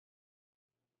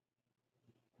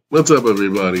What's up,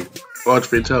 everybody? Watch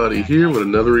Fatality here with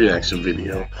another reaction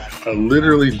video. I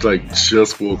literally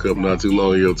just woke up not too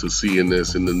long ago to seeing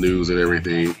this in the news and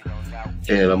everything,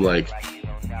 and I'm like,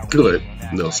 good,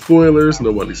 no spoilers,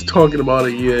 nobody's talking about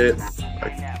it yet.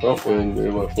 And my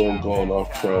phone going off,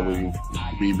 probably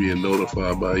me being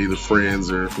notified by either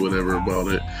friends or whatever about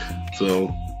it.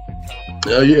 So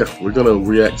yeah, we're gonna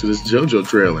react to this JoJo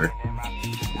trailer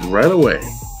right away.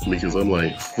 Because I'm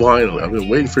like, finally, I've been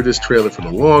waiting for this trailer for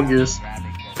the longest,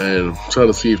 and I'm trying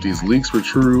to see if these leaks were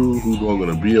true, who's going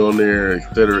to be on there,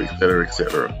 etc., etc.,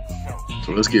 etc.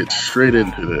 So let's get straight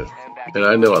into this. And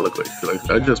I know I look like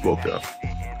I just woke up.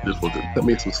 Cut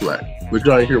me some slack. We're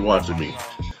down here watching me.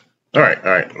 All right,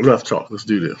 enough talk. Let's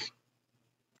do this.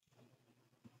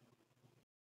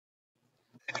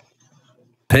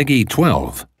 Peggy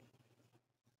 12.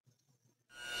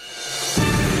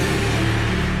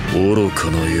 愚か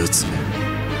なやつめ、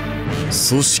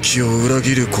組織を裏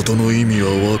切ることの意味は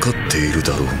分かっているだ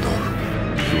ろうな。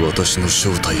私の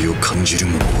正体を感じる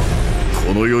者は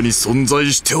この世に存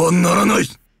在してはならない。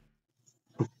去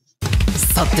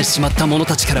ってしまった者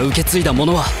たちから受け継いだ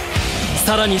者は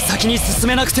さらに先に進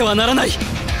めなくてはならない。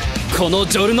この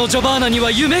ジョルノ・ジョバーナに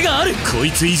は夢がある。こ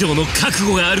いつ以上の覚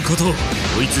悟があることをこ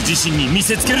いつ自身に見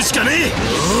せつけるしかね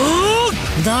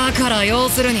え。だから要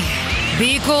するに尾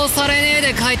行されねえ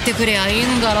で帰ってくりゃいい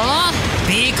んだろ。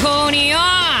尾行によ。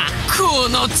こ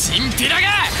のチンピラが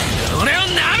俺を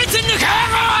舐めてんのか。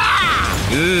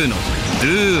ウーノ、ル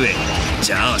ーエ、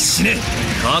じゃあ死ね。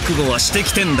覚悟はして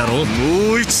きてんだろ。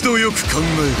もう一度よく考え、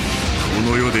こ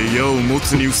の世で矢を持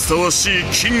つにふさわしい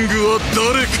キングは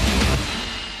誰か。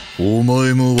お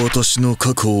前も私の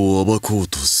過去を暴こう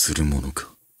とするものか。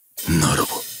ならば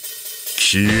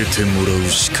消えてもらう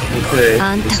しかない。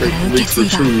あんたから受け継い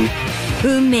だ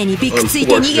運命にびくつい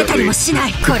て逃げたりもしな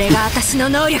い。これが私の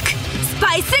能力、ス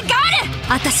パイスガール。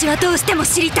私はどうしても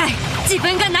知りたい。自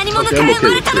分が何者から生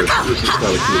まれたのか。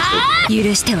許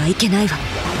してはいけないわ。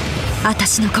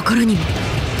私の心にも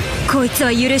こいつ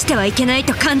は許してはいけない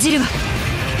と感じるわ。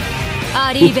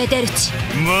アリーベデルチ。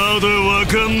まだわ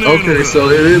かんねえのか。 Okay, so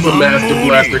it is a Master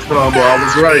Blaster combo. I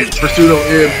was right. Pursuit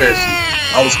and Pesci.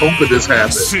 I was hoping this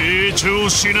happened. 成長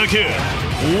しなきゃ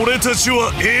俺たち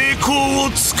は栄光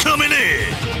をつかめね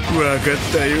え。わかっ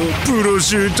たよ、プロ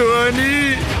シュート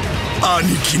兄。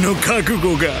兄貴の覚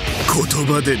悟が言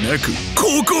葉でなく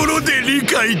心で理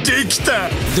解できた。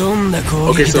どんな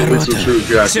攻撃だろうと超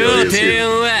低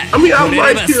音は I mean, I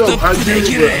like him. I do, but I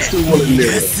still want to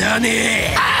live. さ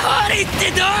ねえ。アホリっ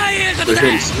てどういうことだ。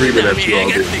 Him screaming at you all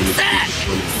day. さ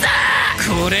あ、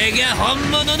これが本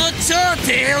物の超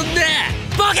低音だ。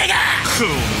ボケがふ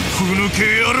ぬ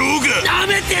け野郎が舐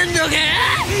めてんのか。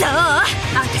どう？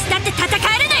私だって戦え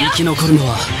るのよ。生き残るの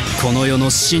はこの世の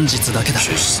真実だけだ。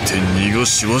決して逃が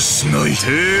しはしない。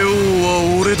帝王は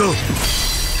俺だ。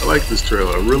 I like this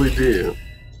trailer. I really did.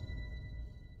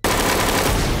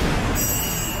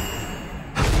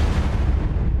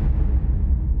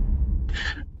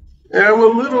 Yeah, I'm a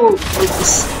little,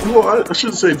 well, I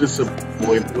shouldn't say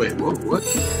disappointed. Wait, what?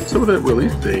 Some of that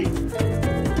release date.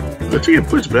 Did you get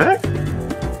pushed back?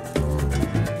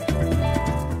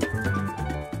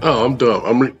 Oh, I'm dumb.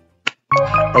 I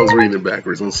was reading it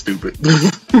backwards. I'm stupid.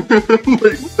 I'm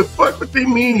like, what the fuck would they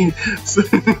mean?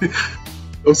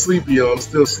 I'm sleepy, y'all. I'm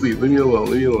still asleep. Leave me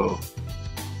alone. Leave me alone.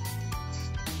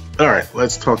 Alright,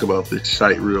 let's talk about this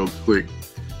shite real quick.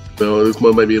 So this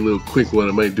one might be a little quick one.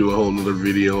 I might do a whole nother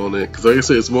video on it. Because like I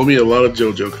said, it's going to be a lot of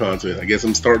JoJo content. I guess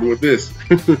I'm starting with this.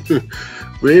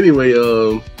 But anyway,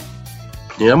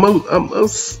 yeah, I'm a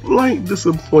slight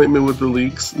disappointment with the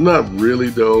leaks. Not really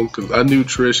though, because I knew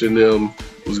Trish and them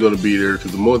was going to be there.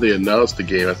 Because the more they announced the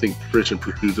game, I think Trish and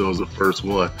Prosciutto was the first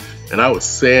one. And I was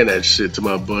saying that shit to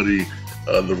my buddy,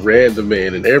 the Random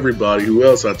Man, and everybody who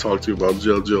else I talked to about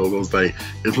JoJo. I was like,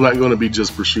 it's not going to be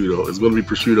just Prosciutto. It's going to be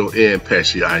Prosciutto and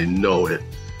Pesci. I know it.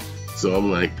 So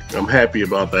I'm like, I'm happy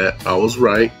about that. I was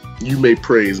right. You may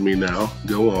praise me now.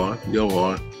 Go on. Go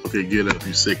on. Okay, get up,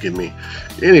 you sicken me.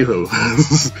 Anywho,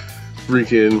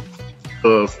 freaking,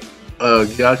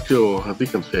 Gacho, I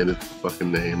think I'm saying his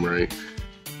fucking name right.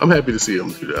 I'm happy to see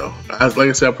him too, though. Like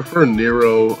I said, I prefer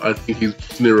Nero. I think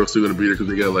Nero's still gonna be there because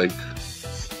they got like,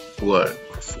 what,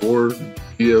 4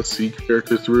 DLC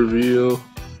characters to reveal?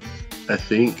 I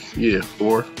think, yeah,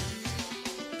 4.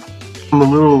 I'm a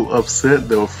little upset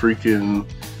though, freaking,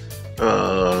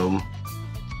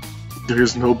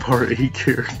 there's no Part 8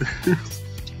 characters.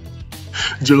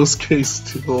 Josuke's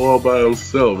still all by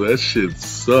himself. That shit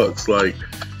sucks. Like,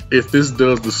 if this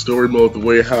does the story mode the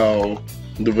way how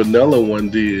the vanilla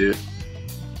one did,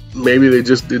 maybe they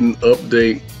just didn't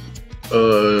update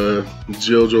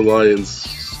JoJo Lion's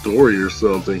story or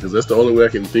something, because that's the only way I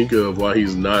can think of why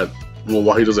he's not, well,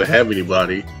 why he doesn't have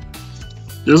anybody.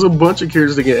 There's a bunch of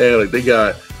characters they can add. Like they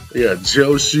got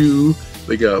Joshu,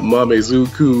 they got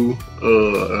Mamezuku,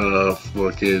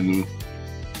 fucking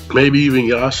maybe even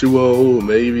Yasuo,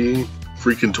 maybe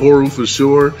freaking Toru for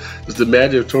sure. Just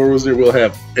imagine if Toru's there, we'll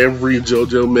have every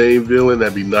JoJo main villain.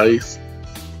 That'd be nice.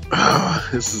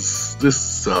 This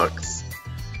sucks.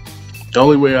 The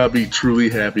only way I'd be truly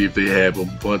happy if they have a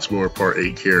bunch more Part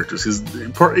 8 characters.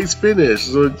 Because Part 8's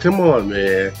finished, so come on,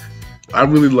 man. I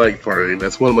really like Part 8.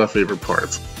 That's one of my favorite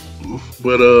parts.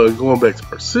 But going back to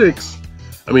Part 6,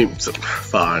 I mean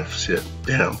 5. Shit,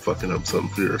 damn, I'm fucking up something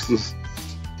fierce.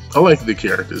 I like the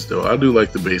characters though. I do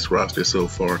like the base roster so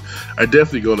far. I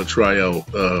definitely gonna try out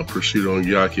Prosciutto and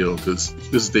Gyakyo because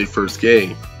this is their first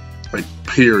game, like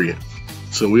period.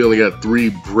 So we only got 3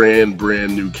 brand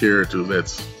new characters.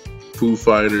 That's Foo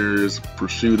Fighters,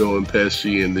 Prosciutto and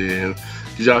Pesci, and then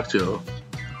Gyakyo.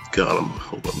 Got him.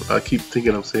 Hold on. I keep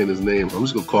thinking I'm saying his name. I'm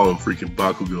just gonna call him freaking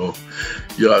Bakugo.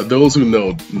 Yeah, those who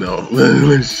know.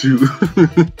 Shoot.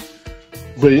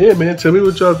 But yeah, man, tell me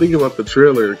what y'all think about the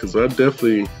trailer, because I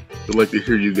definitely would like to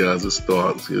hear you guys'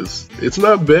 thoughts. Because it's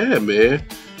not bad, man.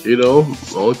 You know,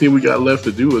 the only thing we got left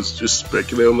to do is just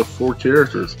speculate on the 4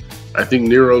 characters. I think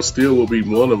Nero still will be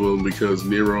one of them because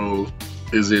Nero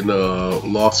is in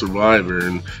Lost Survivor,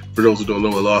 and for those who don't know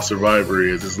what Lost Survivor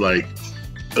is, it's like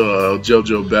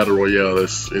JoJo Battle Royale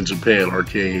that's in Japan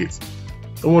arcades.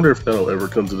 I wonder if that'll ever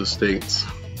come to the States.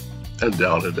 I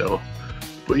doubt it though.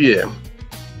 But yeah,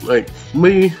 like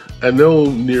me, I know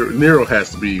Nero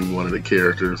has to be one of the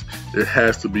characters. There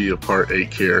has to be a Part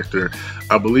 8 character.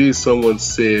 I believe someone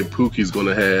said Pookie's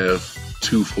gonna have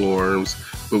 2 forms,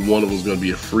 but one of them's gonna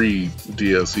be a free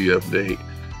DLC update.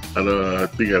 And I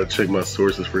think I gotta check my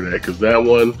sources for that, because that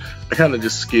one I kind of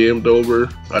just skimmed over.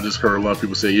 I just heard a lot of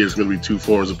people say, yeah, there's gonna be 2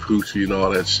 forms of Poochie and all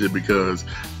that shit, because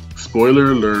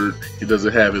spoiler alert, he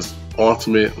doesn't have his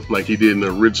ultimate like he did in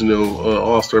the original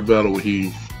All-Star Battle where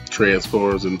he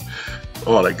transforms and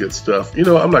all that good stuff. You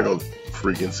know, I'm not gonna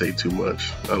freaking say too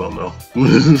much. I don't know.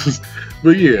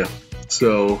 But yeah,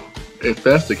 so if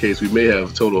that's the case, we may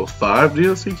have a total of 5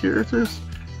 DLC characters.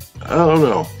 I don't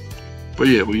know. But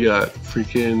yeah, we got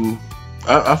freaking,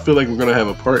 I feel like we're gonna have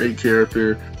a Part 8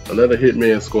 character, another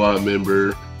Hitman Squad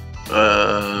member.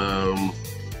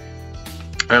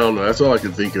 I don't know, that's all I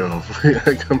can think of.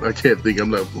 I can't think, I'm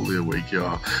not fully awake,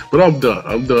 y'all. But I'm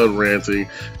done ranting.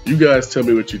 You guys tell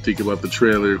me what you think about the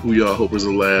trailer, who y'all hope is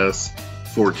the last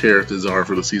 4 characters are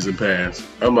for the season pass.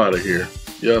 I'm out of here.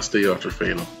 Y'all stay ultra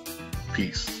fatal.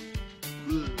 Peace.